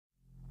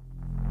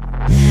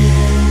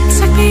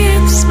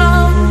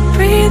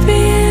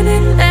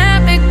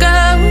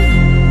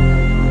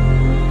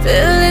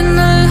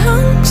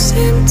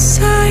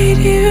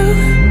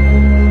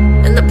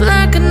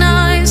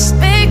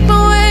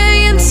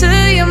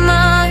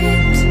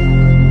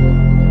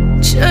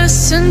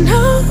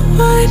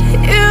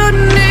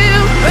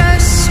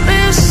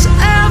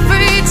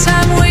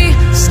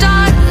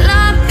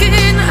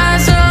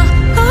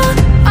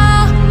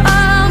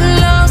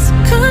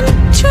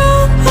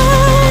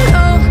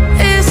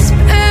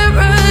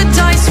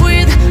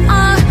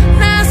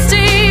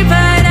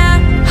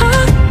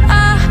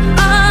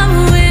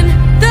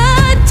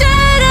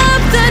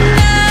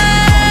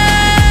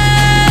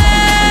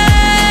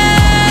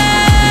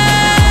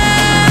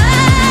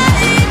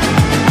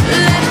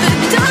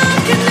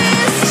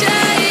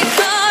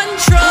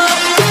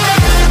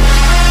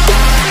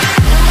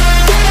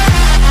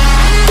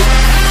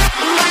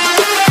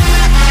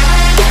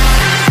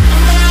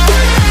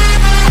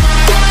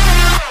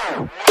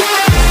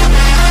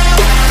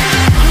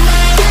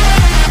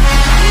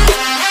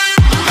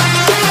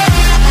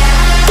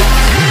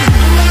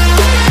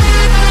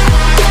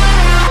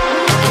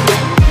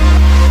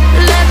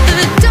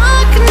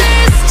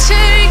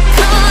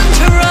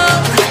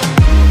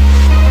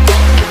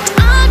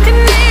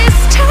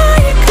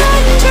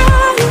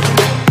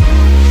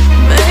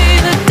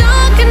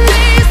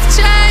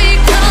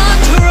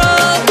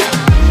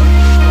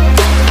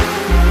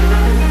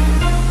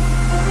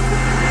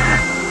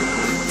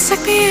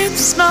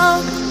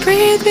song.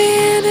 Breathe me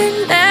in and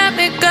let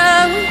me go.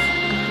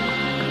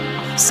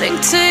 Sink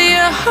to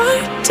your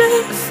heart to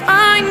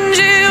find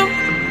you.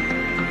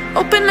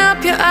 Open up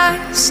your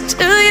eyes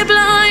till you're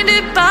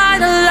blinded by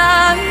the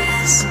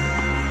lies,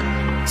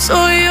 so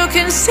you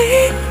can see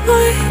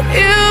what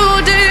you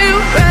do.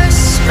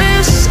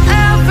 Restless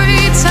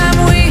every time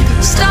we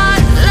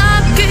start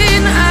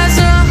locking eyes.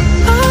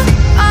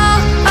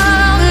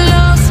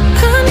 Lost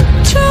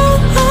control.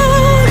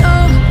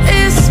 Oh,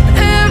 it's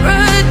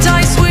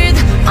paradise with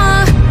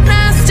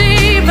honesty,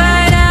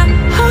 but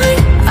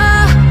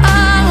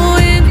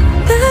in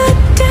the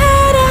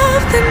dead of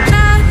the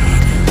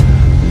night.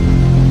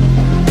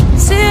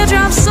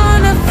 Teardrops on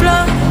the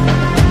floor.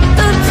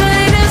 The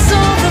pain is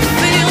over.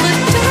 Feel the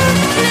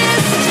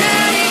darkness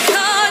take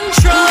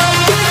control.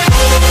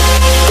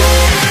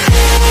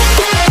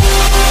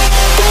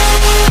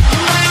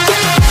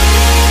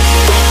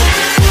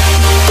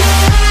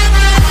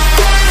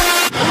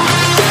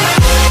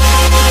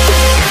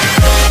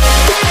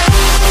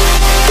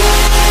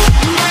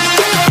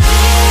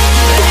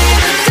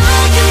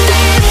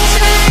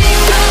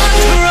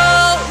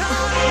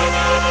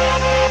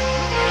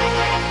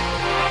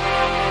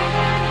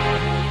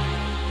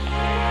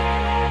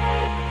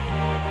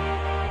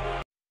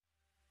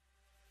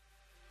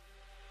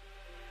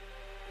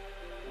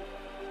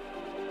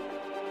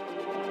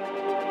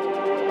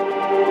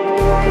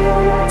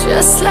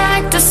 Just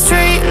like the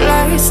street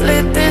lights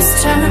lit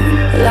this town,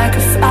 like a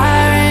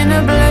fire in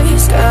a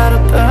blaze, gotta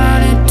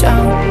burn it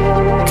down.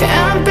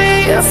 Can't be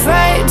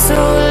afraid to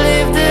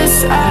leave this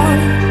out.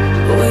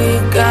 We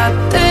got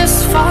this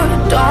far,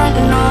 don't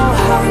know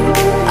how.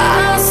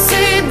 I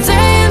see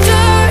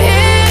danger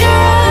in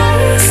your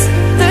eyes.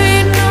 They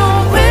know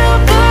we'll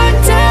burn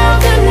down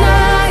the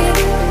night.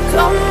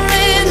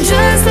 Coming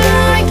just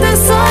like the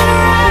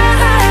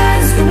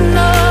sunrise. You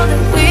know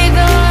that we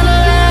gonna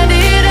light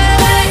it up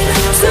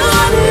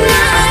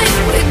tonight.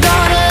 We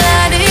gonna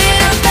light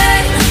it up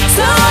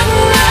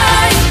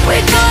tonight. We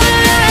gonna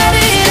light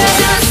it up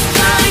just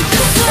like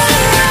the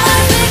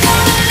sunrise. We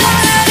gonna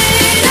light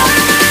it up.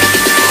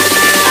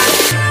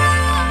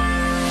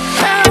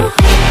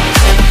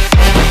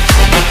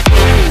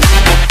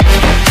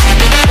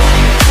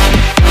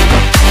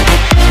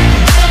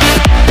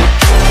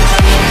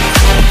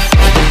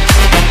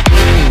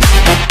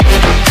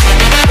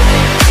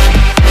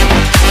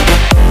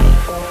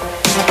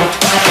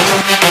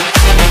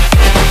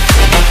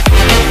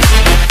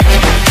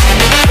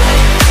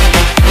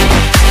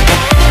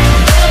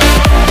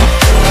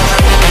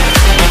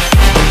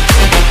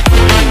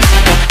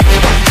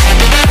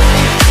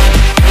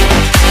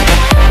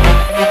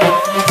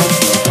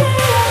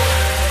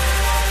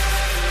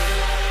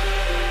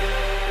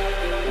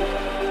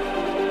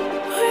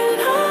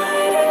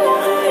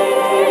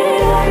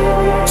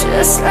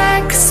 Just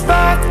like a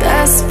spark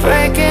that's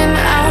breaking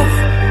out.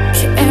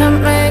 Can't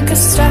make a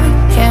stop,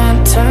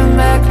 can't turn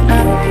back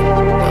now.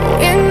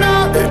 We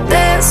know that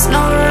there's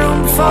no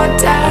room for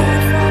doubt.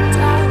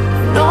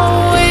 No,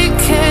 we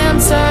can't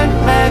turn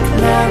back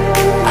now.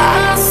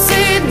 I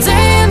see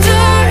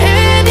danger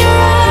in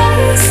your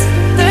eyes.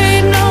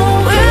 They know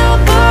we'll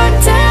burn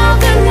down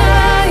the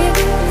night.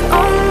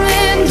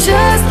 Coming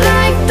just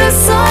like the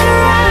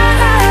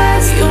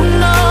sunrise. You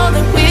know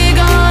that we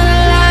gonna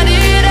light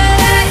it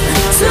up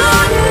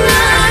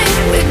tonight.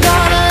 We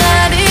gonna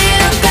light it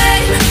up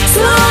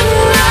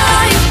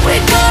tonight. We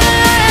gonna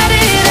light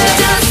it up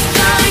just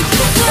like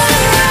the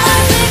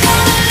sunrise. We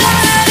gonna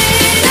light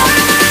it up.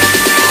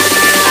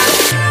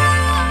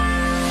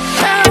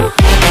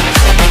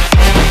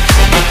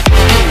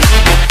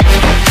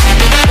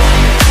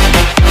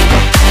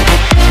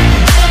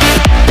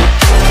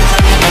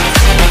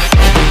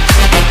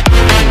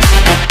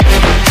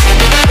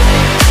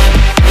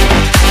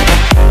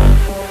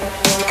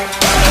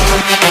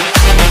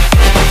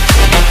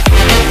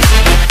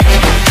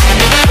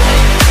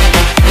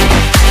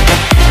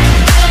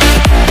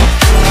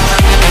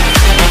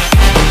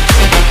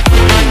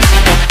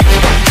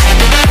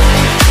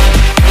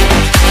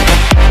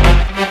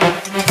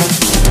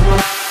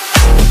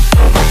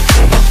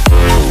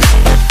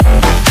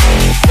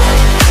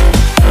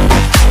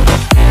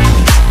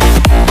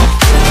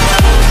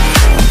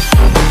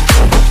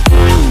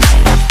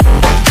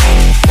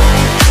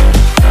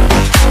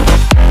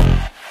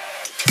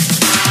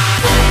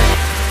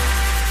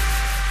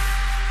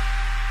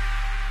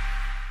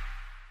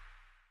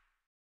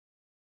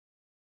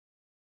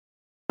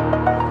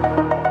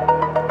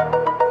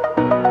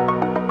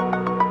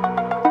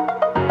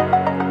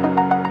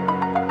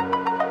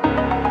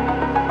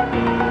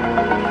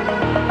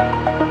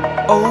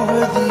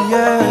 Over the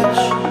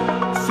edge,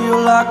 feel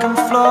like I'm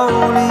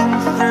floating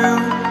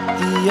through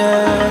the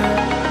air.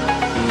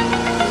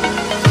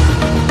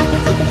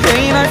 The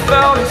pain I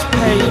felt is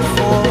paid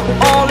for,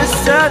 all is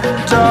said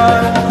and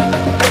done.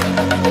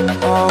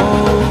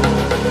 Oh,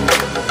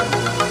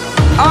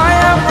 I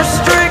am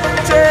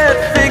restricted,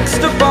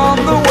 fixed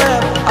upon the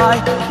web. I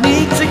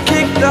need to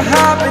kick the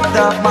habit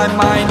that my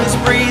mind is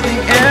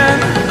breathing in.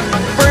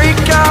 Break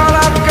out,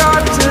 I've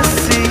got to see.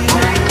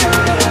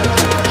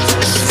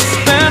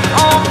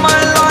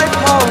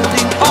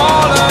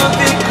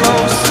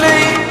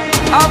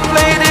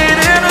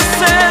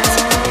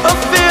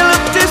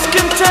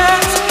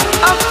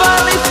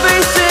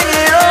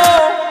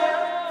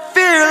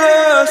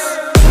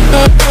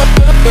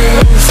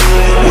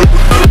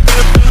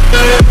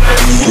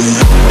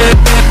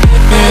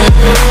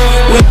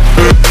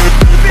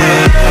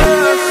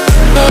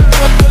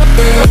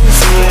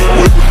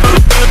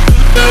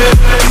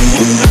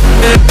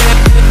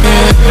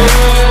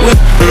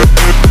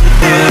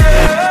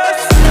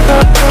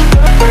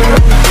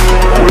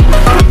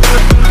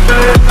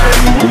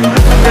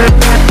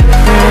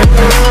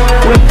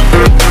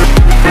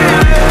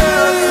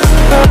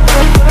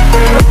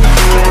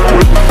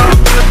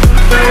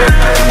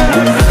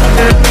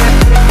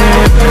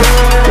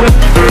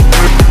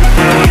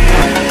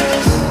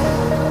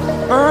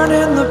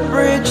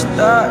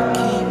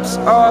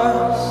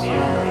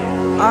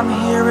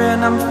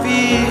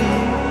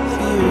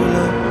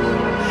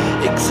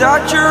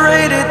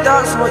 exaggerated,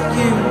 that's what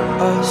you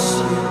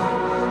assume.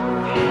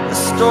 The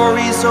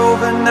story's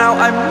over now,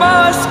 I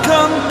must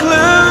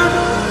conclude.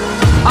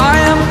 I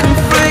am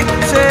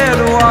conflicted,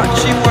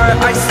 watching where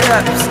I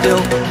step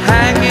still,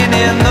 hanging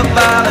in the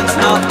balance.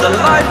 Not the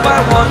life I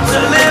want to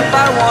live,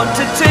 I want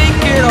to take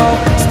it all.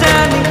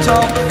 Standing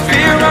tall,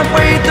 fear I've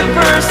weighed the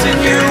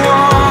person you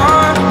are.